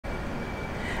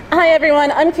Hi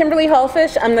everyone, I'm Kimberly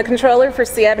Hallfish. I'm the controller for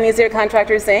CFMA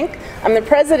Contractors Inc. I'm the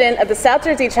president of the South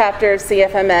Jersey chapter of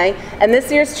CFMA and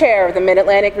this year's chair of the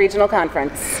Mid-Atlantic Regional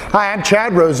Conference. Hi, I'm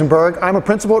Chad Rosenberg. I'm a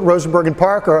principal at Rosenberg and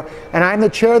Parker, and I'm the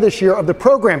chair this year of the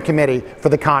program committee for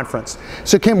the conference.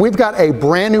 So Kim, we've got a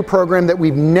brand new program that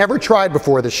we've never tried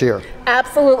before this year.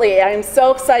 Absolutely, I'm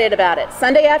so excited about it.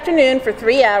 Sunday afternoon for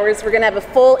 3 hours, we're going to have a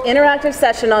full interactive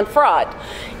session on fraud.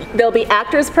 There'll be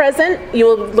actors present. You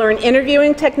will learn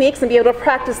interviewing techniques and be able to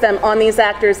practice them on these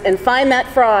actors and find that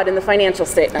fraud in the financial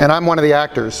statement. And I'm one of the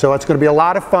actors, so it's going to be a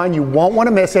lot of fun. You won't want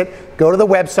to miss it. Go to the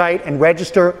website and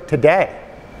register today.